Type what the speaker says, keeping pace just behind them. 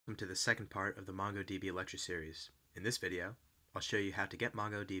Welcome to the second part of the MongoDB lecture series. In this video, I'll show you how to get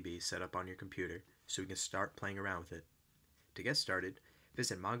MongoDB set up on your computer so we can start playing around with it. To get started,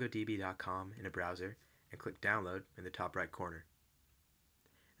 visit mongodb.com in a browser and click Download in the top right corner.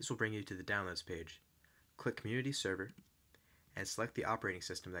 This will bring you to the Downloads page. Click Community Server and select the operating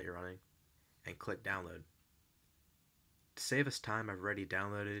system that you're running and click Download. To save us time, I've already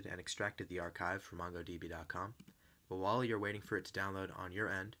downloaded and extracted the archive from mongodb.com. But while you're waiting for it to download on your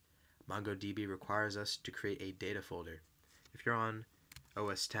end, MongoDB requires us to create a data folder. If you're on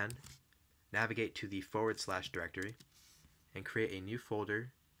OS X, navigate to the / directory and create a new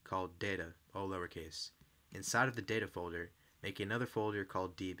folder called data, all lowercase. Inside of the data folder, make another folder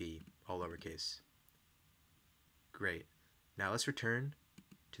called db, all lowercase. Great. Now let's return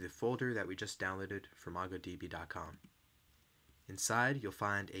to the folder that we just downloaded from mongodb.com. Inside, you'll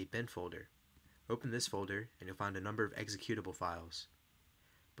find a bin folder. Open this folder and you'll find a number of executable files.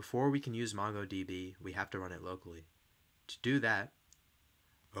 Before we can use MongoDB, we have to run it locally. To do that,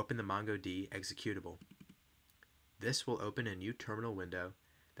 open the MongoDB executable. This will open a new terminal window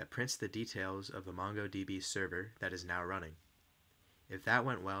that prints the details of the MongoDB server that is now running. If that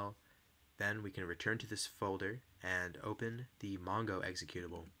went well, then we can return to this folder and open the Mongo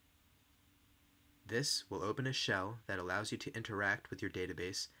executable. This will open a shell that allows you to interact with your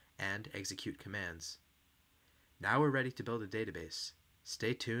database and execute commands. Now we're ready to build a database.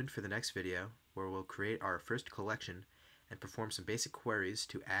 Stay tuned for the next video where we'll create our first collection and perform some basic queries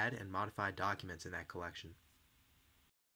to add and modify documents in that collection.